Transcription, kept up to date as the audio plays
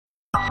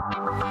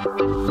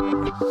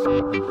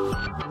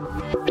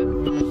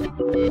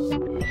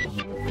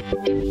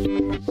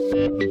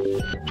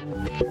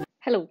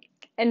Hello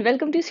and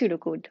welcome to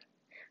Pseudocode.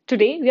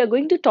 Today we are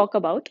going to talk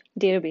about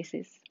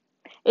databases.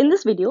 In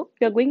this video,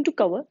 we are going to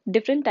cover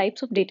different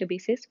types of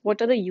databases,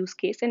 what are the use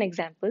case and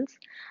examples,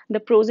 the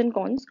pros and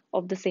cons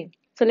of the same.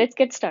 So let's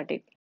get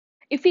started.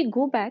 If we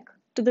go back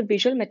to the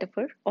visual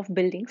metaphor of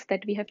buildings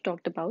that we have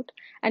talked about,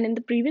 and in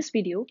the previous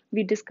video,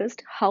 we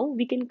discussed how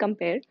we can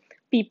compare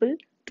people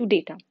to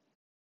data.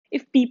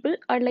 If people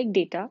are like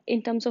data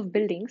in terms of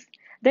buildings,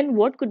 then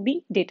what could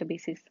be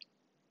databases?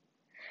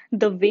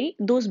 The way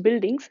those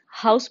buildings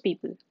house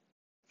people.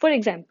 For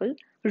example,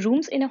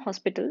 rooms in a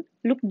hospital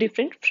look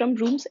different from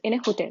rooms in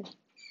a hotel.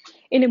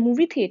 In a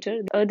movie theater,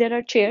 there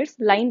are chairs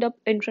lined up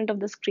in front of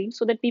the screen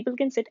so that people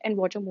can sit and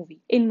watch a movie.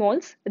 In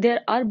malls,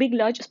 there are big,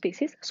 large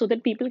spaces so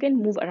that people can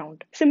move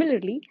around.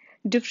 Similarly,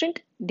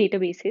 different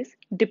databases,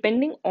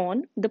 depending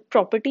on the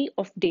property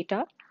of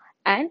data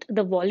and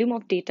the volume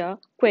of data,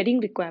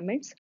 querying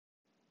requirements,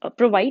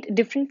 provide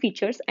different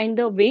features and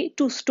the way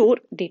to store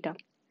data.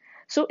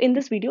 So in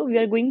this video, we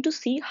are going to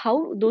see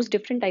how those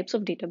different types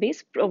of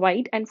database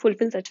provide and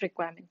fulfill such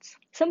requirements.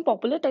 Some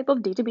popular type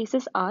of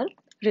databases are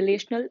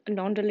relational,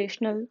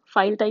 non-relational,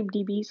 file type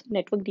DBs,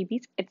 network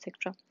DBs,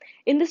 etc.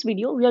 In this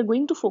video, we are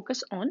going to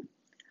focus on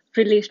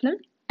relational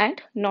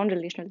and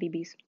non-relational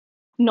DBs.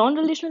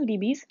 Non-relational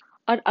DBs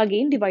are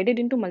again divided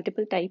into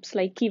multiple types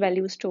like key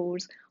value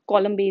stores,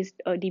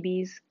 column-based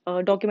DBs,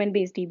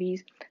 document-based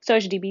DBs,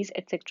 search DBs,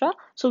 etc.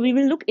 So we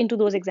will look into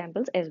those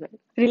examples as well.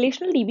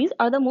 Relational DBs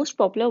are the most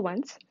popular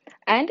ones,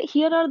 and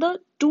here are the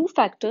two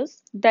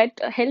factors that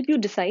help you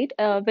decide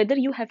whether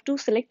you have to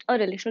select a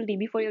relational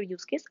DB for your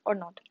use case or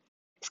not.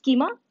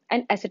 Schema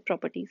and asset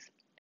properties.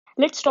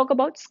 Let's talk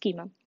about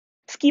schema.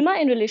 Schema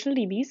in relational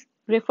DBs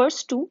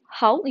refers to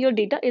how your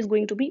data is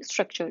going to be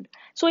structured.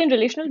 So in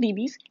relational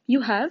DBs,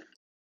 you have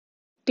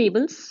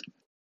tables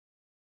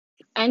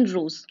and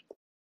rows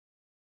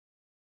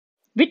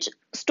which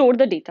store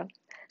the data.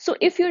 So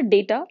if your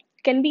data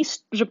can be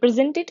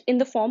represented in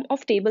the form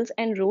of tables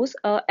and rows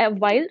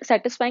while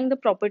satisfying the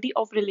property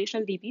of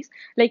relational DBs,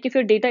 like if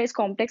your data is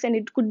complex and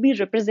it could be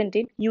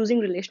represented using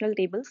relational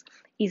tables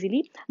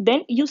easily,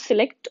 then you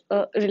select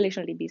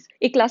relational DBs.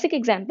 A classic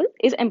example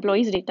is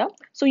employees data.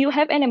 So you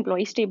have an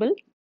employees table,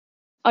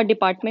 a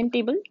department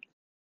table,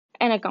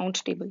 an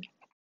account table.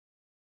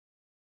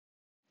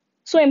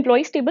 So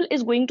employees table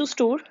is going to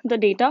store the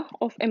data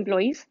of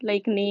employees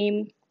like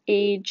name,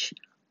 age,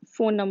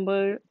 phone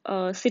number,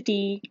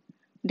 city,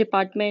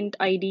 department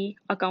ID,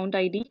 account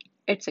ID,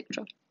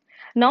 etc.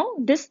 Now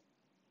this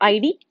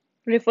ID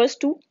refers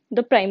to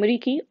the primary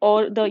key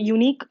or the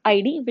unique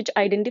ID which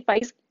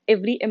identifies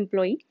every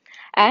employee,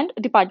 and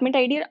department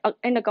ID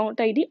and account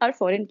ID are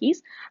foreign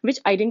keys which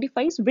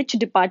identifies which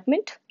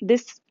department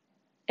this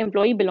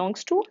employee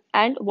belongs to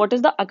and what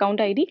is the account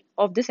ID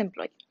of this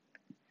employee.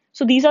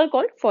 So these are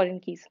called foreign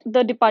keys.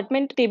 The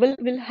department table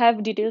will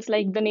have details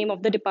like the name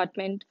of the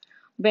department,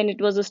 when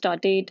it was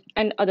started,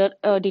 and other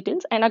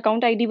details. And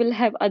account ID will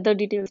have other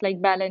details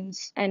like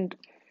balance and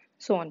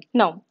so on.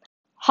 Now,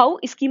 how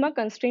schema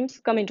constraints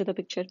come into the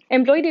picture?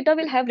 Employee data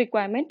will have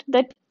requirement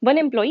that one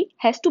employee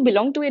has to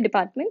belong to a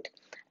department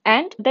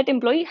and that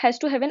employee has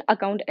to have an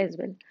account as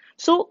well.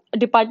 So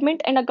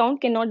department and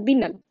account cannot be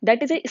null.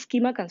 That is a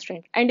schema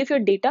constraint. And if your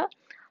data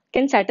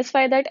can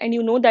satisfy that and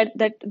you know that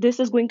this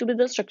is going to be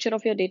the structure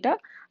of your data,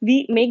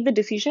 we make the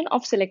decision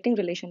of selecting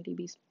relation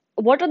DBs.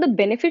 What are the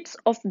benefits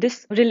of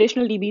this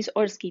relational DBs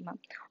or schema?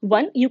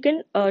 One, you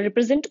can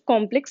represent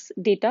complex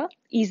data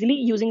easily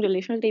using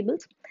relational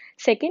tables.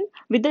 Second,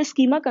 with the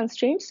schema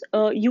constraints,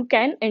 you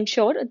can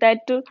ensure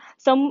that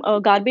some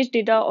garbage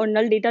data or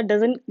null data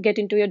doesn't get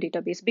into your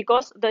database,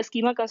 because the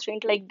schema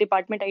constraint like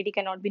department ID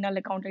cannot be null,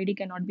 account ID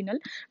cannot be null,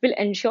 will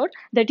ensure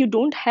that you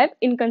don't have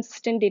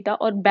inconsistent data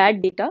or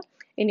bad data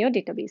in your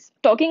database.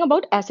 Talking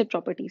about asset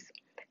properties.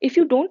 If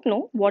you don't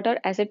know what are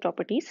asset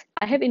properties,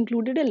 I have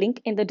included a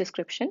link in the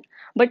description,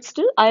 but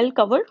still I'll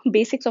cover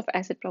basics of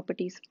asset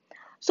properties.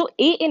 So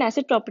A in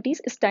asset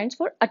properties stands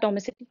for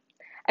atomicity.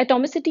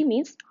 Atomicity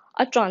means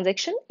a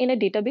transaction in a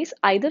database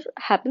either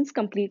happens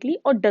completely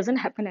or doesn't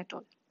happen at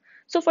all.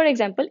 So for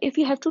example, if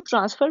you have to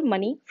transfer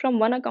money from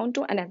one account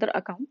to another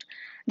account,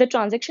 the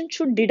transaction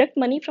should deduct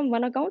money from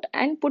one account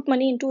and put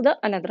money into the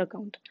another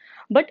account.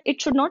 But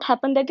it should not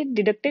happen that it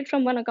deducted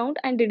from one account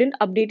and didn't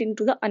update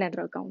into the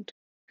another account.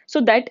 So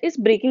that is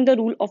breaking the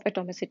rule of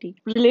atomicity.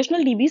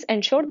 Relational DBs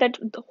ensure that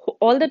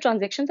all the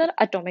transactions are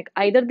atomic.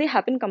 Either they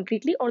happen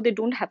completely or they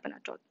don't happen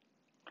at all.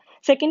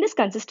 Second is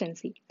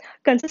consistency.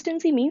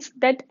 Consistency means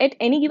that at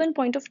any given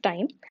point of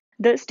time,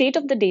 the state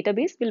of the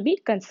database will be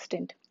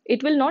consistent.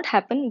 It will not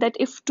happen that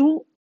if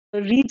two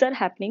reads are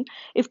happening,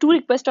 if two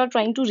requests are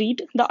trying to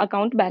read the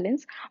account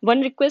balance, one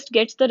request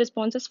gets the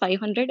response as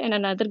 500 and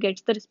another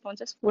gets the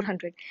response as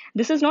 400.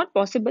 This is not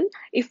possible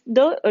if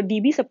the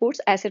DB supports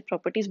asset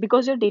properties,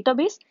 because your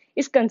database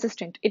is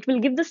consistent. It will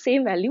give the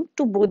same value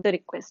to both the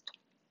requests.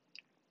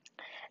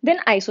 Then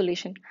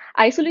isolation.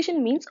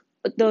 Isolation means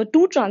the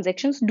two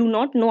transactions do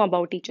not know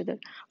about each other.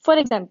 For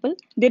example,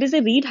 there is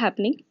a read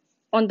happening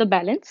on the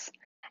balance,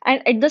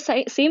 and at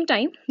the same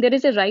time, there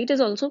is a write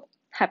is also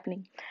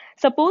happening.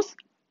 Suppose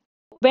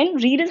when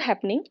read is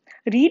happening,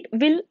 read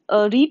will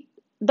read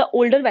the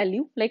older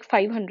value like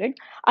 500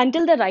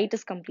 until the write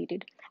is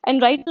completed,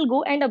 and write will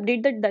go and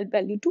update that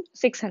value to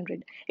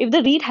 600. If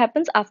the read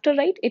happens after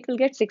write, it will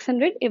get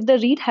 600. If the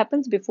read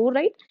happens before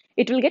write,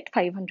 it will get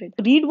 500.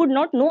 Read would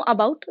not know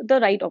about the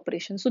write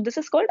operation, so this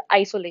is called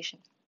isolation.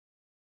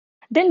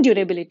 Then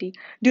durability.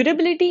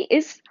 Durability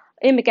is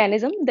a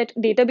mechanism that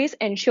database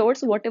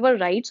ensures whatever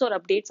writes or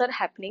updates are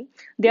happening,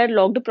 they are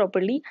logged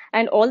properly,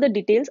 and all the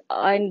details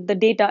and the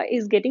data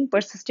is getting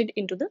persisted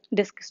into the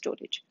disk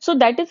storage. So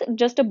that is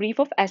just a brief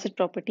of asset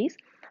properties.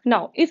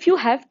 Now, if you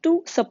have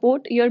to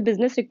support your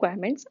business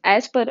requirements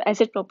as per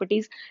asset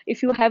properties,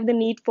 if you have the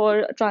need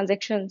for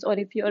transactions, or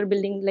if you are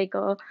building like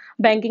a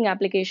banking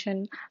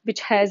application which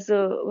has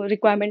a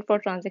requirement for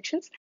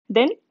transactions,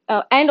 then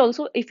and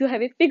also if you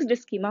have a fixed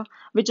schema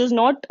which is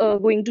not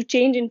going to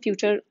change in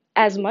future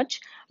as much,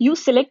 you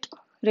select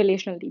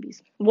relational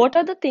DBs. What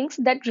are the things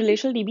that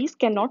relational DBs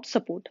cannot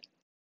support?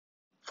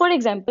 For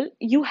example,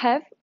 you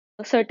have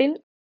a certain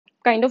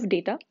kind of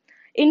data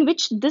in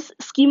which this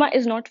schema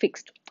is not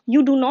fixed.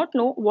 You do not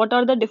know what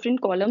are the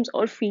different columns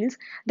or fields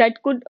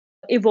that could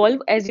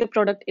evolve as your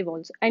product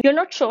evolves, and you're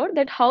not sure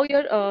that how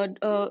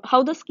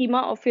the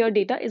schema of your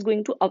data is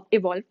going to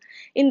evolve.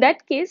 In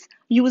that case,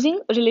 using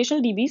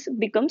relational DBs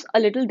becomes a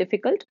little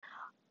difficult,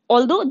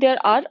 although there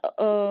are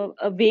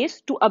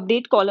ways to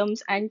update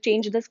columns and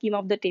change the schema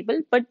of the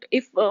table. But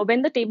if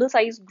when the table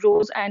size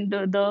grows and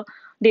the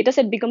data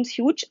set becomes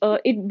huge,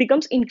 it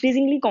becomes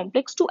increasingly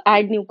complex to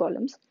add new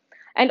columns.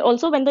 And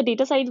also when the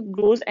data size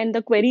grows and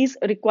the queries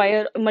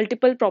require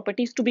multiple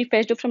properties to be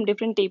fetched from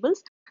different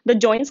tables, the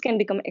joins can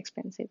become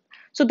expensive.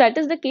 So that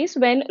is the case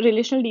when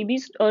relational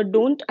DBs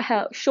don't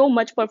show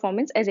much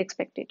performance as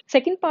expected.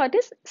 Second part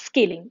is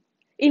scaling.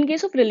 In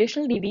case of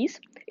relational DBs,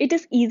 it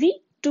is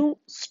easy to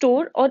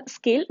store or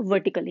scale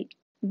vertically.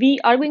 We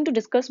are going to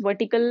discuss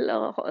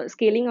vertical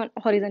scaling and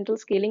horizontal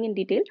scaling in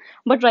detail,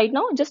 but right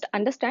now just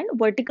understand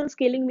vertical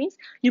scaling means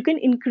you can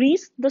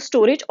increase the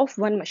storage of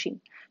one machine.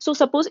 So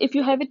suppose if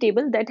you have a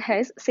table that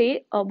has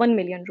say 1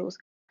 million rows,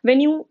 when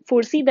you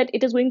foresee that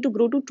it is going to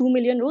grow to 2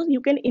 million rows,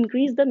 you can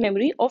increase the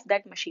memory of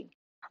that machine.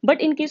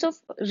 But in case of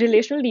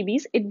relational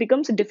DBs, it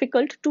becomes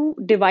difficult to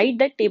divide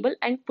that table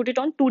and put it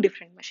on two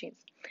different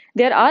machines.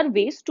 There are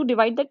ways to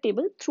divide that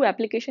table through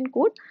application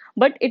code,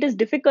 but it is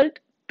difficult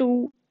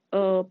to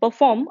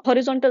perform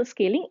horizontal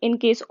scaling in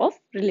case of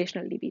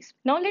relational DBs.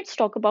 Now let's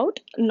talk about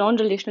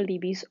non-relational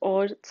DBs,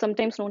 or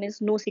sometimes known as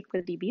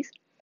NoSQL DBs.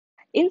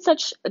 In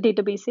such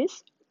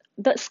databases,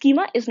 the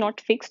schema is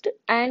not fixed,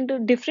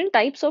 and different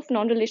types of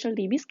non-relational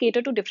DBs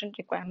cater to different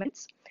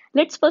requirements.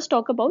 Let's first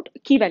talk about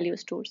key value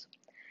stores.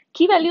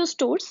 Key value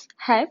stores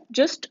have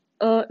just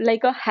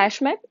like a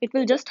hash map. It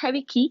will just have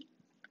a key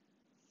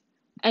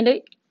and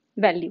a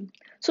value.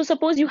 So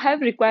suppose you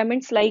have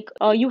requirements like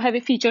you have a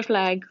feature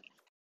flag,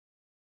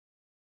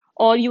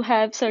 or you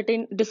have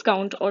certain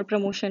discount or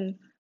promotion,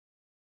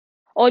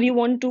 or you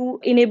want to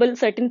enable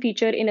certain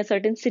feature in a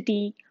certain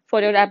city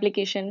for your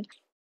application.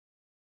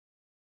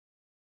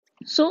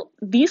 So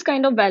these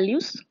kind of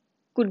values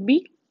could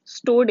be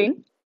stored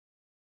in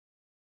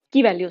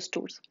key value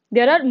stores.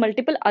 There are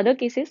multiple other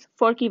cases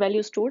for key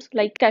value stores,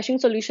 like caching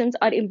solutions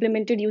are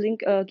implemented using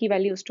key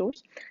value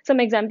stores. Some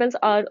examples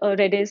are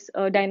Redis,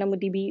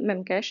 DynamoDB,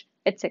 Memcache,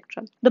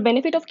 etc. The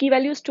benefit of key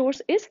value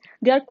stores is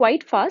they are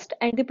quite fast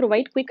and they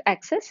provide quick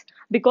access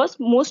because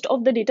most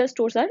of the data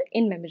stores are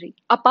in memory.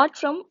 Apart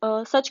from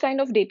such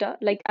kind of data,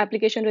 like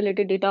application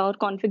related data or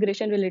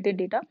configuration related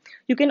data,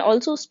 you can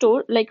also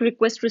store like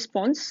request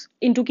response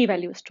into key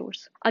value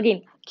stores.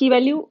 Again, key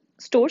value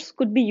stores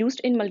could be used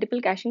in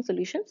multiple caching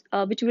solutions,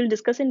 which we'll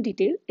discuss in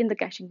detail in the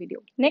caching video.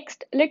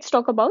 Next, let's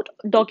talk about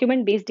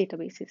document-based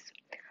databases.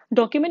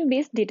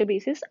 Document-based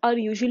databases are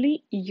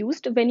usually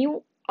used when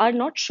you are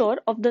not sure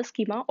of the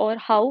schema or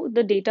how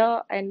the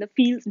data and the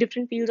fields,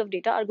 different fields of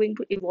data are going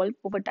to evolve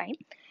over time.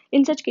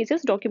 In such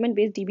cases,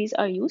 document-based DBs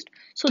are used.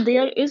 So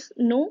there is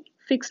no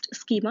fixed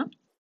schema.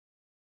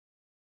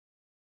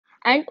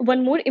 And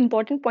one more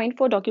important point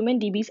for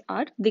document DBs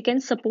are they can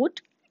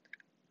support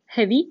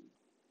heavy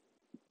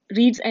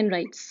reads and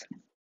writes.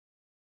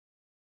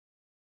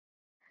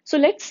 So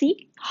let's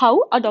see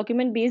how a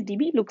document-based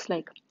DB looks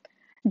like.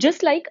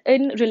 Just like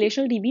in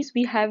relational DBs,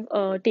 we have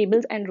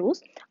tables and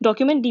rows.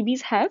 Document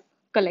DBs have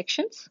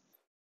collections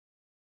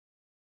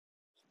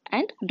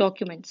and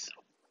documents.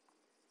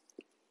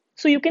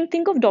 So you can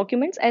think of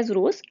documents as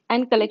rows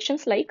and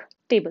collections like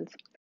tables.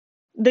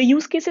 The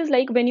use cases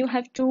like when you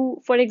have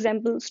to, for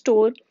example,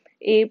 store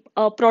a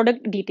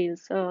product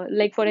details,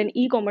 like for an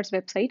e-commerce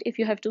website, if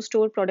you have to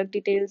store product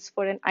details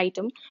for an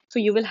item, so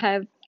you will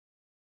have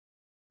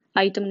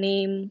item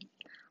name,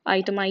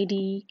 item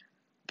ID,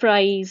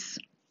 price,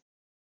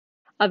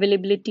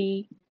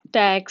 availability,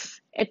 tax,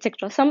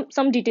 etc.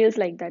 Some details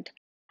like that.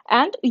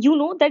 And you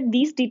know that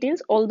these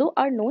details, although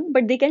are known,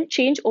 but they can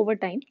change over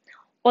time.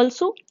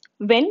 Also,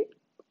 when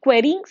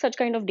querying such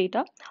kind of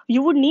data,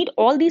 you would need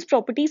all these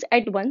properties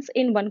at once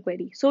in one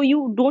query. So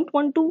you don't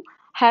want to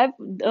have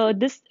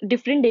this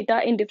different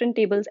data in different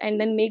tables and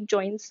then make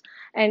joins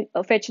and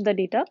fetch the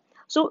data.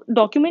 So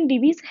document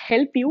DBs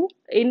help you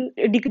in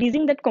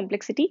decreasing that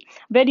complexity,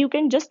 where you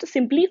can just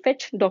simply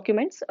fetch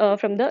documents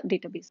from the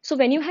database. So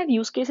when you have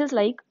use cases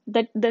like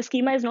that, the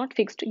schema is not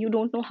fixed, you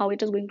don't know how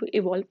it is going to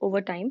evolve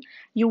over time.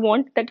 You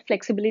want that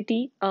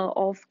flexibility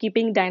of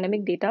keeping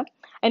dynamic data.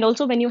 And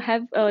also when you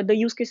have the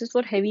use cases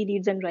for heavy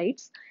reads and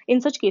writes, in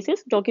such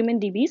cases,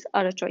 document DBs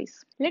are a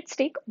choice. Let's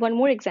take one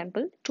more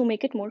example to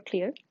make it more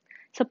clear.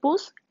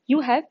 Suppose you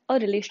have a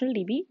relational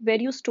DB where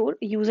you store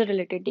user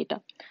related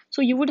data.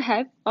 So you would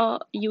have a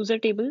user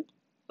table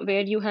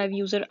where you have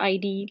user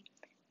ID,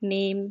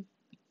 name,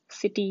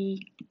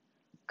 city,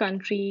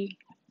 country,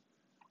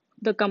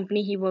 the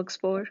company he works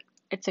for,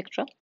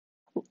 etc.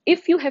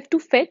 If you have to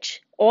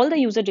fetch all the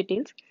user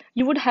details,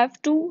 you would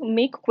have to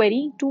make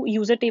query to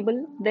user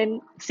table,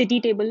 then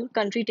city table,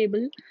 country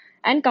table,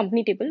 and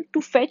company table to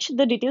fetch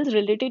the details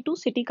related to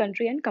city,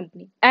 country, and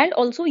company. And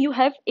also you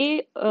have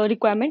a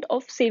requirement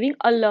of saving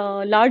a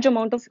large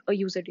amount of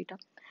user data.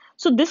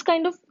 So this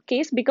kind of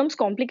case becomes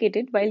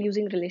complicated while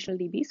using relational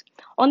DBs.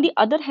 On the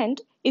other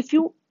hand, if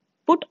you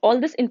put all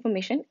this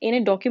information in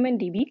a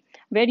document DB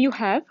where you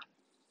have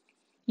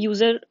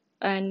user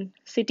and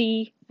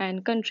city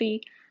and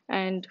country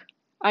and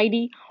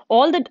ID,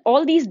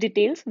 all these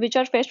details which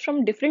are fetched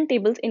from different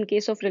tables in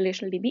case of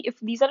relational DB, if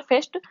these are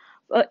fetched,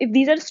 if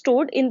these are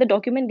stored in the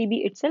document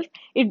DB itself,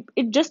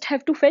 it just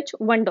have to fetch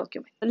one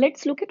document.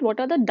 Let's look at what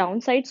are the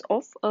downsides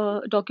of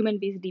document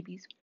based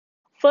DBs.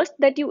 First,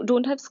 that you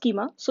don't have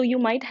schema, so you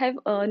might have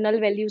null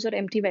values or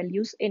empty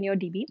values in your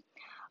DB.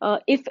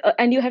 If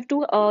and you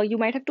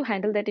might have to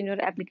handle that in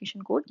your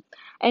application code.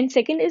 And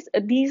second is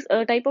these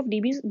type of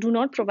DBs do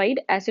not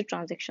provide ACID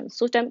transactions.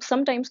 So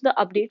sometimes the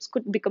updates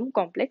could become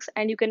complex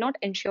and you cannot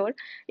ensure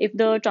if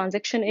the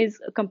transaction is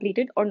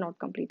completed or not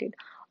completed.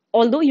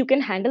 Although you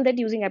can handle that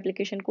using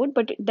application code,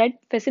 but that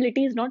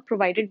facility is not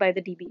provided by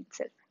the DB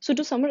itself. So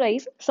to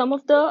summarize, some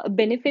of the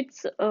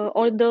benefits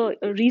or the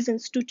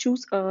reasons to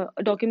choose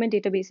document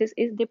databases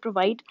is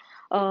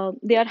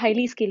they are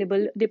highly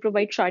scalable, they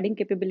provide sharding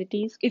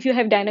capabilities. If you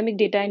have dynamic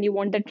data and you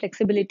want that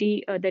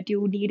flexibility, that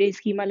you need a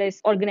schema-less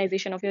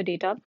organization of your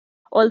data.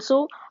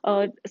 Also,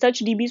 such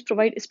DBs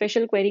provide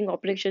special querying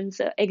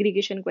operations,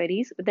 aggregation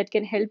queries that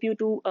can help you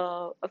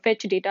to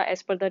fetch data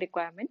as per the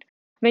requirement.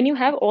 When you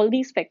have all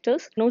these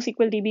factors,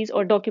 NoSQL DBs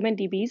or document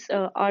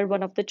DBs are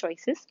one of the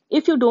choices.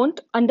 If you don't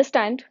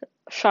understand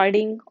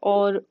sharding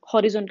or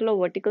horizontal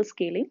or vertical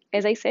scaling,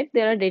 as I said,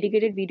 there are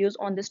dedicated videos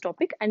on this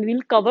topic, and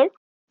we'll cover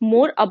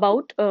more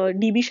about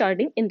DB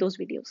sharding in those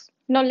videos.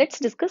 Now let's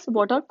discuss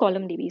what are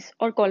column DBs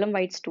or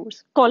column-wide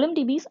stores. Column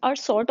DBs are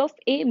sort of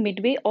a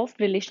midway of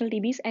relational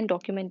DBs and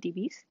document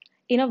DBs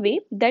in a way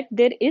that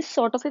there is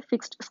sort of a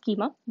fixed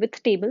schema with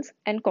tables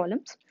and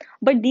columns,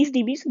 but these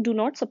DBs do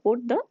not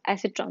support the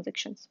ACID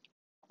transactions.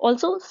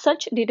 Also,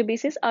 such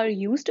databases are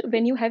used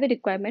when you have a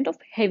requirement of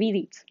heavy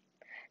reads.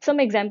 Some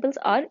examples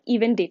are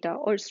event data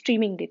or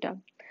streaming data.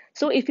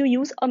 So if you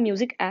use a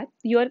music app,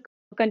 you are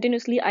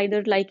continuously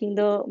either liking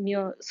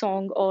the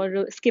song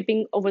or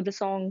skipping over the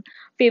song,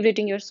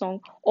 favoriting your song.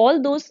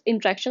 All those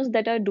interactions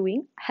that are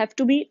doing have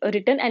to be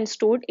written and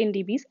stored in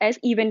DBs as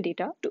event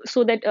data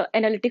so that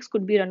analytics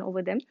could be run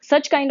over them.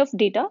 Such kind of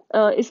data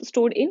is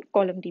stored in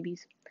column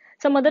DBs.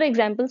 Some other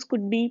examples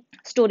could be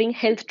storing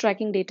health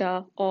tracking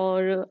data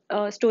or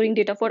storing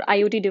data for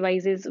IoT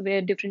devices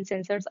where different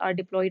sensors are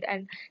deployed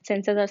and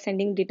sensors are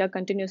sending data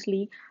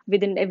continuously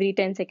within every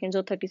 10 seconds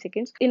or 30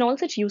 seconds. In all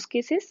such use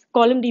cases,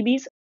 column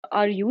DBs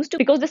are used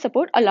because they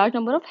support a large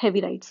number of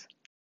heavy writes.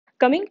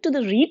 Coming to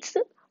the reads,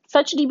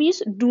 such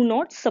DBs do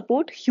not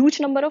support huge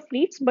number of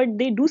reads, but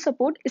they do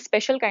support a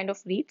special kind of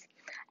reads.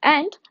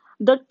 And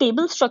the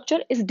table structure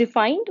is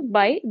defined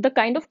by the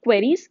kind of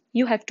queries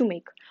you have to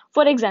make.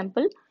 For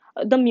example,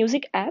 the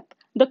music app,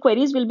 the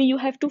queries will be you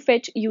have to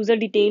fetch user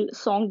detail,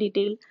 song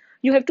detail,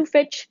 you have to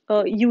fetch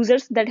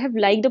users that have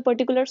liked a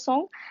particular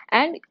song,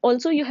 and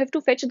also you have to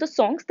fetch the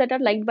songs that are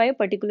liked by a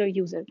particular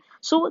user.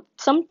 So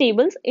some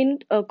tables in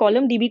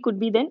column DB could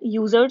be then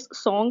users,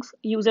 songs,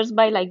 users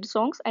by liked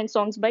songs, and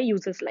songs by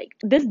users liked.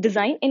 This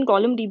design in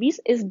column DBs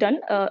is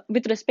done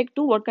with respect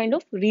to what kind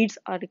of reads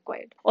are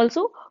required.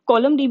 Also,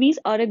 column DBs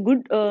are a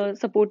good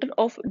supporter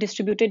of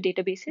distributed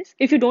databases.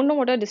 If you don't know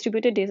what are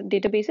distributed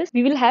databases,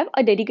 we will have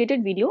a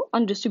dedicated video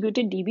on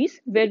distributed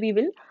DBs where we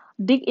will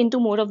dig into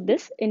more of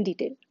this in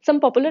detail. Some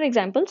popular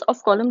examples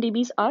of column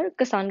DBs are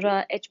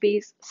Cassandra,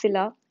 HBase,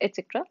 Scylla,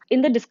 etc.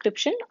 In the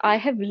description, I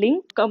have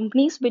linked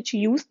companies which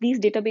use these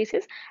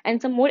databases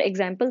and some more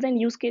examples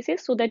and use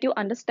cases so that you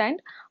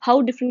understand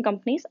how different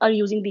companies are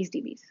using these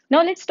DBs.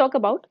 Now let's talk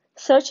about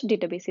search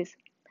databases.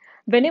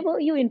 Whenever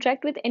you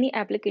interact with any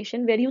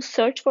application where you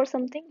search for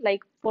something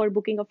like for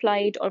booking a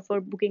flight or for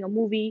booking a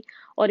movie,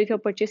 or if you're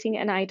purchasing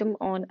an item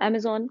on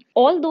Amazon,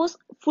 all those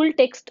full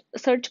text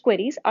search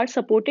queries are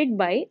supported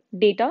by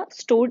data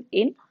stored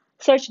in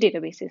search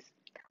databases.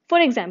 For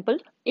example,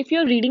 if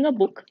you're reading a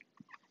book,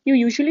 you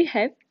usually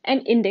have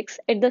an index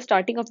at the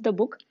starting of the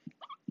book,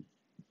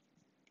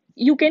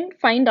 you can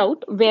find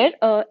out where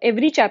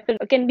every chapter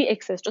can be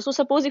accessed. So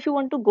suppose if you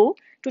want to go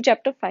to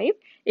chapter 5,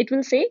 it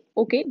will say,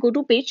 okay, go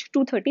to page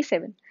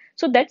 237.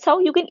 So that's how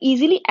you can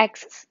easily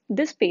access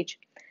this page.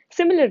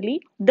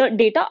 Similarly, the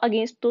data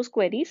against those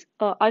queries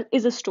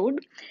is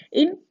stored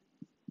in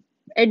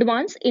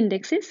advanced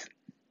indexes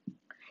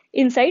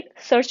inside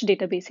search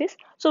databases.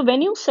 So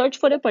when you search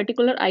for a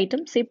particular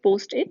item, say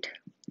post it,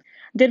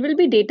 there will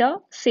be data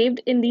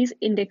saved in these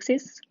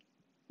indexes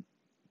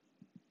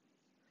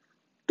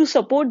to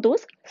support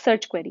those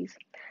search queries.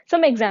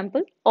 Some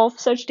example of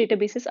such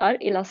databases are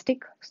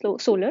Elastic,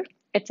 Solar,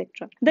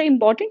 etc. The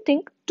important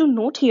thing to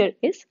note here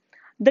is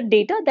the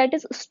data that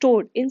is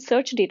stored in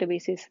search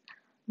databases,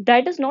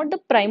 that is not the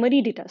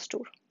primary data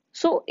store.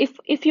 So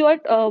if you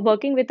are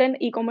working with an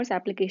e-commerce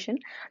application,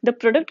 the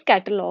product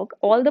catalog,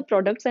 all the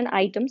products and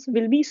items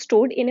will be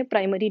stored in a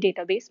primary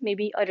database,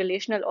 maybe a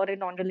relational or a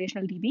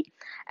non-relational DB,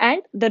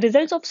 and the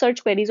results of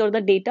search queries or the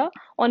data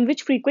on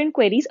which frequent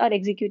queries are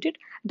executed,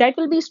 that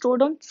will be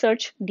stored on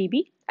search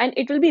DB, and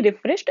it will be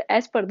refreshed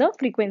as per the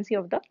frequency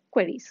of the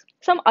queries.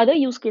 Some other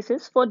use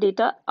cases for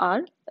data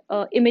are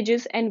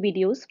images and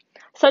videos.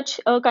 Such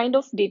a kind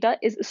of data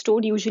is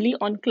stored usually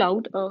on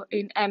cloud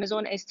in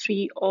Amazon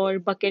S3 or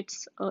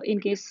buckets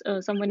in case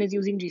someone is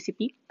using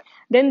GCP.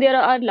 Then there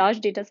are large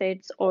data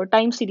sets or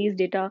time series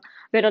data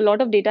where a lot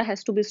of data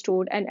has to be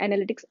stored and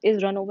analytics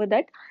is run over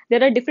that.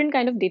 There are different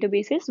kind of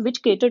databases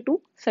which cater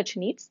to such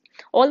needs.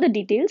 All the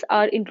details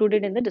are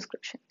included in the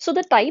description. So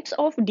the types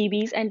of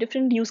DBs and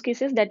different use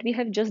cases that we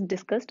have just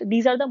discussed,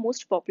 these are the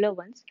most popular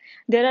ones.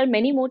 There are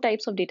many more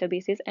types of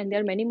databases and there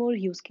are many more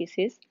use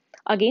cases.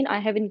 Again, I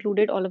have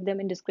included all of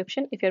them in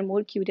description if you're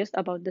more curious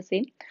about the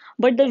same.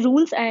 But the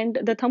rules and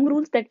the thumb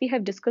rules that we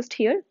have discussed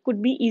here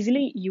could be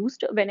easily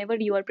used whenever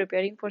you are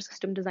preparing for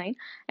system design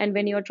and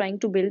when you are trying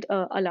to build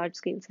a large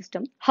scale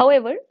system.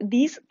 However,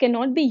 these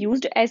cannot be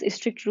used as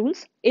strict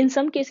rules. In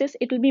some cases,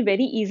 it will be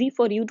very easy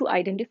for you to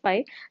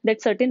identify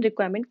that certain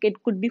requirement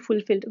could be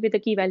fulfilled with a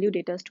key value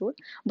data store.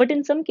 But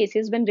in some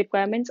cases, when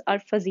requirements are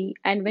fuzzy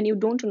and when you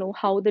don't know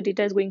how the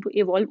data is going to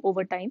evolve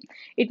over time,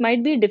 it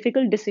might be a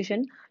difficult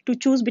decision to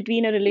choose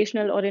between a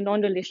relational or a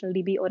non-relational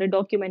DB or a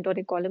document or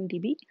a column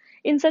DB.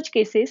 In such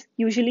cases,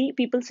 usually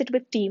people sit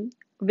with team,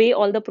 weigh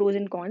all the pros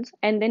and cons,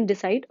 and then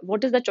decide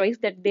what is the choice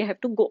that they have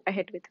to go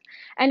ahead with.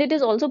 And it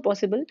is also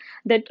possible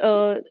that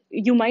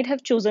you might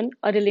have chosen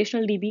a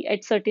relational DB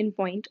at certain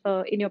point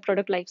in your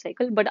product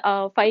lifecycle, but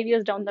 5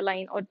 years down the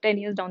line or 10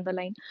 years down the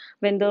line,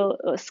 when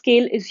the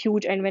scale is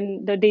huge and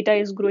when the data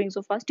is growing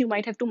so fast, you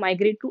might have to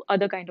migrate to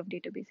other kind of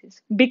databases.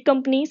 Big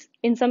companies,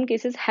 in some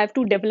cases, have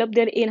to develop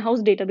their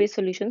in-house database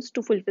solutions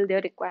to fulfill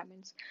their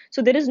requirements.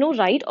 So there is no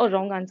right or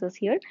wrong answers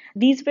here.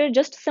 These were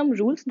just some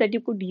rules that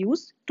you could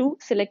use to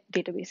select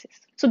databases.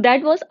 So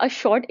that was a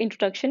short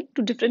introduction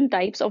to different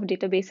types of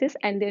databases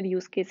and their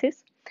use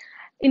cases.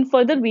 In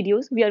further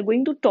videos, we are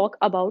going to talk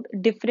about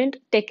different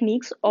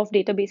techniques of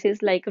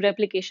databases like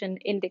replication,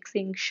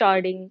 indexing,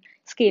 sharding,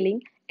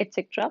 scaling,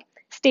 etc.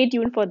 Stay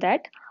tuned for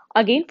that.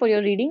 Again, for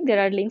your reading,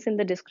 there are links in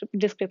the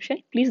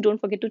description. Please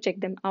don't forget to check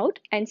them out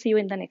and see you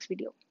in the next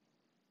video.